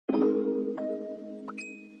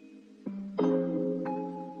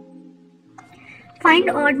Find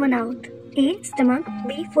odd one out. A. Stomach.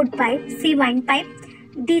 B. Food pipe. C. windpipe.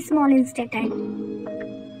 D. Small intestine.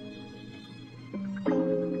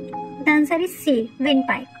 The answer is C.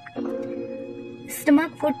 Windpipe.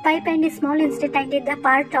 Stomach, food pipe and small intestine are the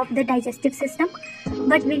part of the digestive system,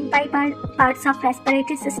 but windpipe are parts of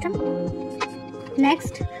respiratory system.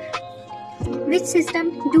 Next, which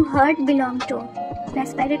system do heart belong to?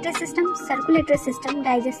 Respiratory system, circulatory system,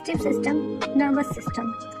 digestive system, nervous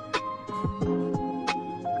system.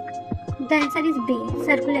 The answer is B.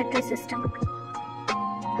 Circulatory system.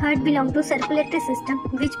 Heart belong to circulatory system,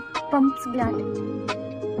 which pumps blood.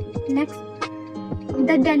 Next,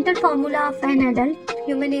 the dental formula of an adult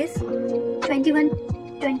human is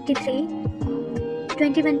 21-23,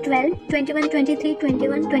 21-12, 21-23,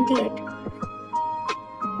 21-28.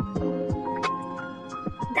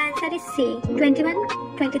 The answer is C.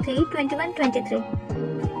 21-23, 21-23.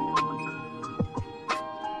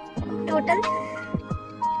 Total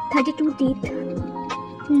 32 teeth.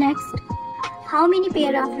 Next, how many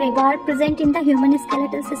pair of ribs are present in the human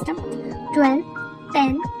skeletal system? 12,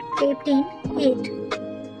 10, 15, 8.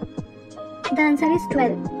 The answer is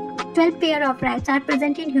 12. 12 pair of ribs are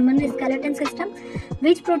present in human skeleton system,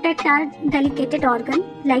 which protect our delicate organ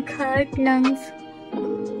like heart, lungs.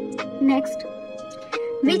 Next,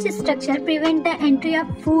 which structure prevent the entry of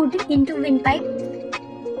food into windpipe?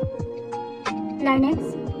 Larynx,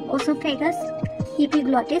 esophagus,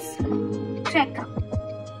 epiglottis, trachea.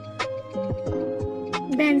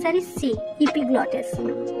 The answer is C. Epiglottis.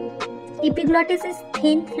 Epiglottis is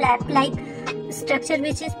thin flap-like structure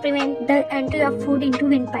which is prevent the entry of food into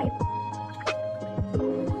windpipe.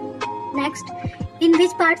 Next, in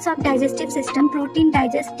which parts of digestive system protein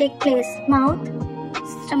digest take place? Mouth,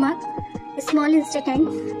 stomach, small intestine,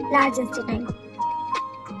 large intestine.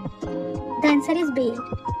 The answer is B.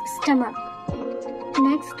 Stomach.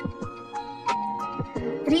 Next,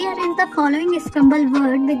 rearrange the following scrambled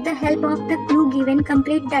word with the help of the clue given.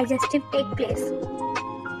 Complete digestive take place.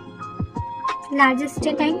 Large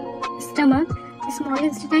intestine, stomach, small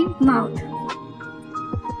intestine, mouth.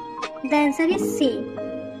 The answer is C.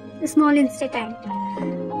 Small intestine.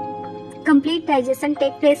 Complete digestion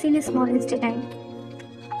take place in small intestine.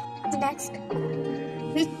 Next,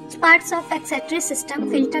 which parts of excretory system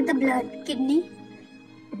filter the blood? Kidney,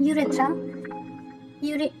 urethra,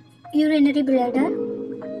 urinary bladder,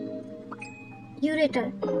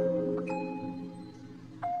 ureter.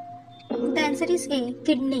 The answer is A.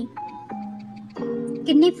 Kidney.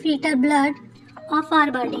 Kidney filter blood of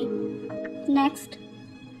our body. Next,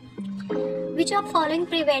 which of following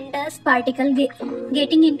prevent dust particle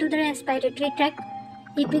getting into the respiratory tract?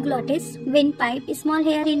 Epiglottis, windpipe, small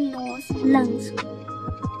hair in nose, lungs.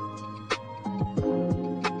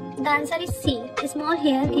 The answer is C. Small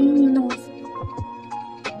hair in nose.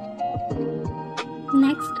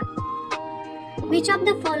 Next, which of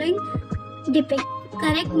the following depict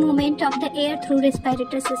correct movement of the air through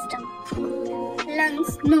respiratory system?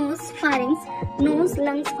 Lungs, nose, pharynx, nose,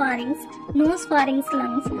 lungs, pharynx, nose, pharynx,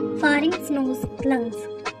 lungs, pharynx, nose, lungs.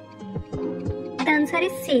 The answer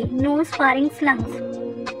is C. Nose, pharynx, lungs.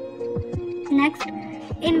 Next,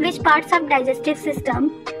 in which parts of digestive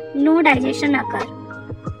system no digestion occur?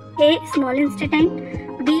 A. Small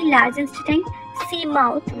intestine, B. Large intestine, C.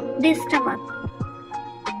 Mouth, D. Stomach.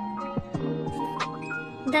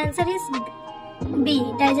 The answer is B.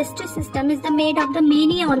 Digestive system is made of the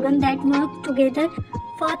many organs that work together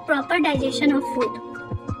for proper digestion of food.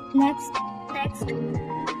 Next,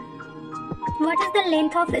 what is the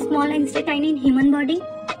length of small intestine in human body?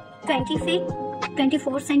 20 feet,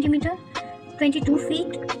 24 centimeter, 22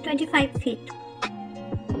 feet, 25 feet.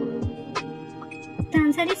 The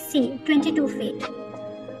answer is C. 22 feet.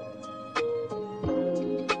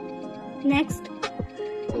 Next,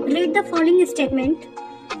 read the following statement.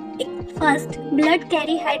 First, blood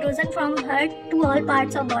carry hydrogen from heart to all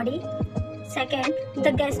parts of body. Second,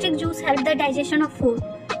 the gastric juice help the digestion of food.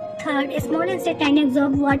 Third, small intestine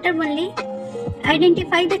absorb water only.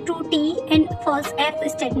 Identify the true T and false F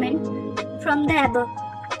statement from the above.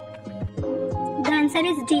 The answer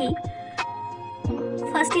is D.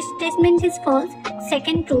 First statement is false,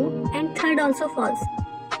 second true, and third also false.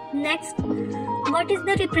 Next, what is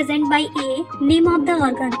the represent by A? Name of the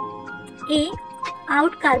organ. A.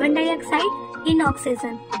 Out carbon dioxide, in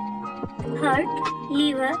oxygen. Heart,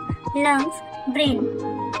 liver, lungs, brain.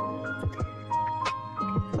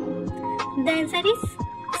 The answer is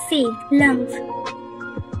C. Lungs.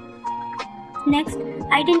 Next,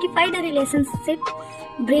 identify the relationship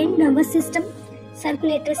brain, nervous system,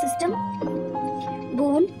 circulatory system,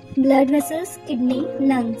 bone, blood vessels, kidney,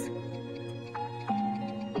 lungs.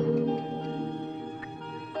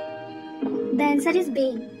 The answer is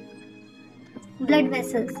B. Blood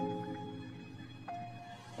vessels.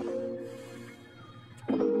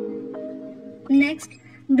 Next,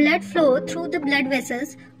 blood flow through the blood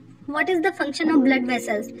vessels. What is the function of blood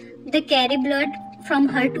vessels? They carry blood from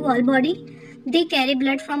heart to all body. They carry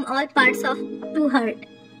blood from all parts of to heart.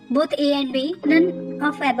 Both A and B, none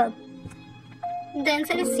of above. The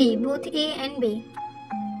answer is C, both A and B.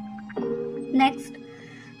 Next,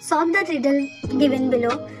 solve the riddle given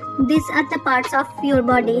below. These are the parts of your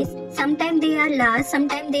bodies. Sometimes they are large,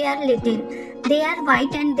 sometimes they are little. They are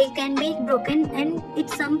white and they can be broken, and in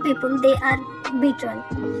some people they are brittle.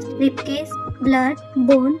 Ribcage, blood,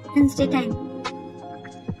 bone, intestine.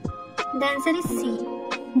 The answer is C,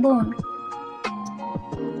 bone.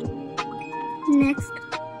 Next,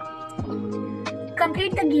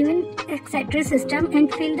 complete the given etc. system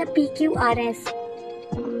and fill the PQRS.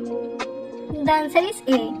 The answer is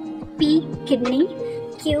A. P. Kidney,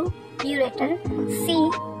 Q. Ureter, C.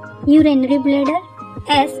 Urinary bladder,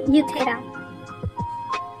 S. Urethra.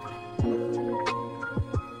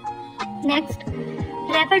 Next,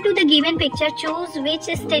 refer to the given picture. Choose which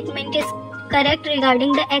statement is correct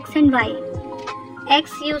regarding the X and Y.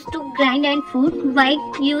 X used to grind and food, Y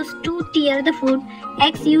used to tear the food,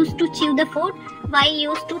 X used to chew the food, Y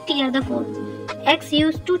used to tear the food. X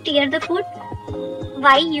used to tear the food,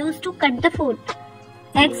 Y used to cut the food.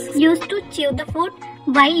 X used to chew the food,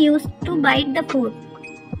 Y used to bite the food.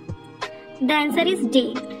 The answer is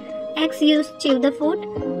D. X used chew the food,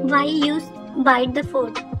 Y used bite the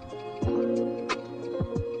food.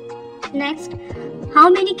 Next, how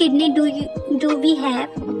many kidney do we have?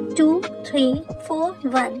 2, 3, 4,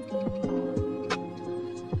 1.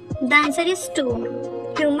 The answer is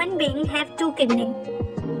 2. Human beings have 2 kidneys.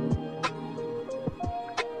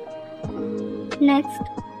 Next,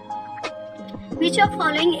 which of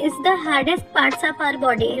following is the hardest parts of our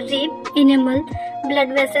body? Rib, enamel, blood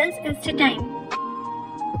vessels, intestine.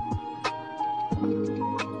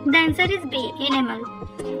 The answer is B. Enamel.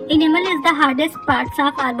 Enamel is the hardest parts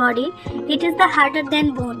of our body. It is the harder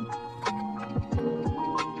than bone.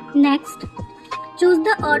 Next, choose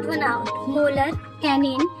the odd one out. Molar,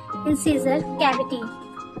 canine, incisor, cavity.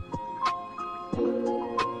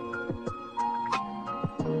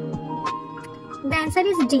 The answer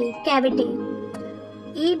is D. Cavity.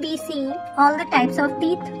 E, B, C, all the types of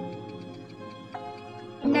teeth.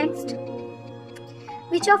 Next,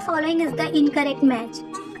 which of following is the incorrect match?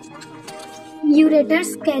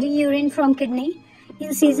 Ureters carry urine from kidney.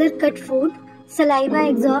 Incisor cut food. Saliva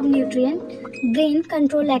absorb nutrient. Brain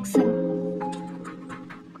control action.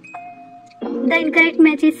 The incorrect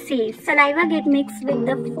match is C. Saliva get mixed with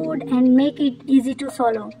the food and make it easy to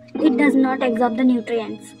swallow. It does not absorb the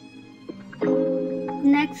nutrients.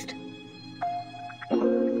 Next,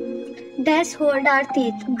 dash hold our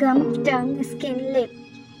teeth. Gum, tongue, skin, lip.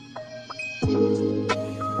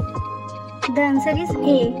 The answer is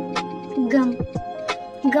A. Gum.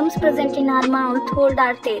 Gums present in our mouth hold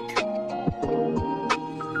our teeth.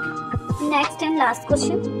 Next and last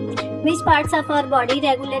question. Which parts of our body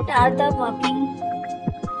regulate are the walking,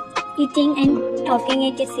 eating and talking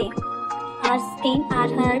etc.? Our skin, our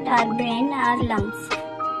heart, our brain, our lungs.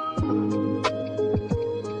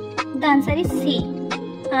 The answer is C.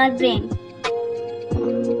 Our brain.